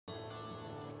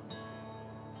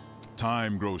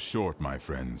Time grows short, my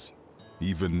friends.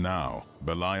 Even now,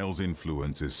 Belial's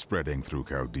influence is spreading through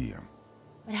Caldeum.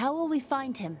 But how will we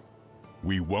find him?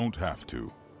 We won't have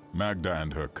to. Magda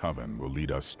and her coven will lead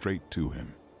us straight to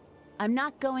him. I'm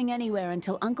not going anywhere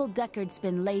until Uncle Deckard's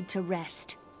been laid to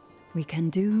rest. We can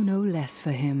do no less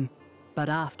for him, but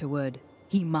afterward,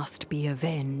 he must be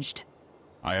avenged.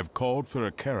 I have called for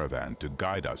a caravan to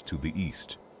guide us to the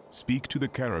east. Speak to the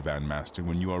caravan master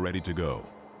when you are ready to go.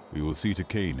 We will see to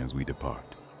Cain as we depart.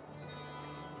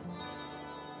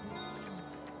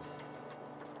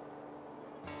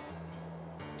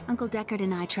 Uncle Deckard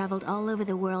and I traveled all over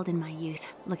the world in my youth,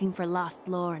 looking for lost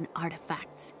lore and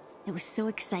artifacts. It was so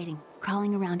exciting,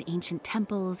 crawling around ancient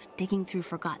temples, digging through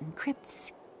forgotten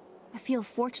crypts. I feel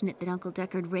fortunate that Uncle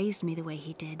Deckard raised me the way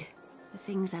he did, the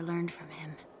things I learned from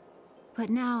him. But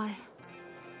now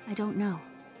I don't know.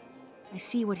 I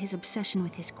see what his obsession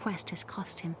with his quest has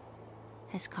cost him,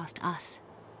 has cost us.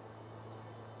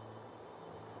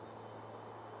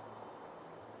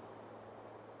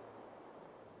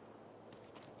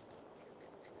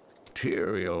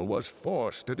 Tyrael was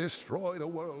forced to destroy the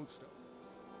world.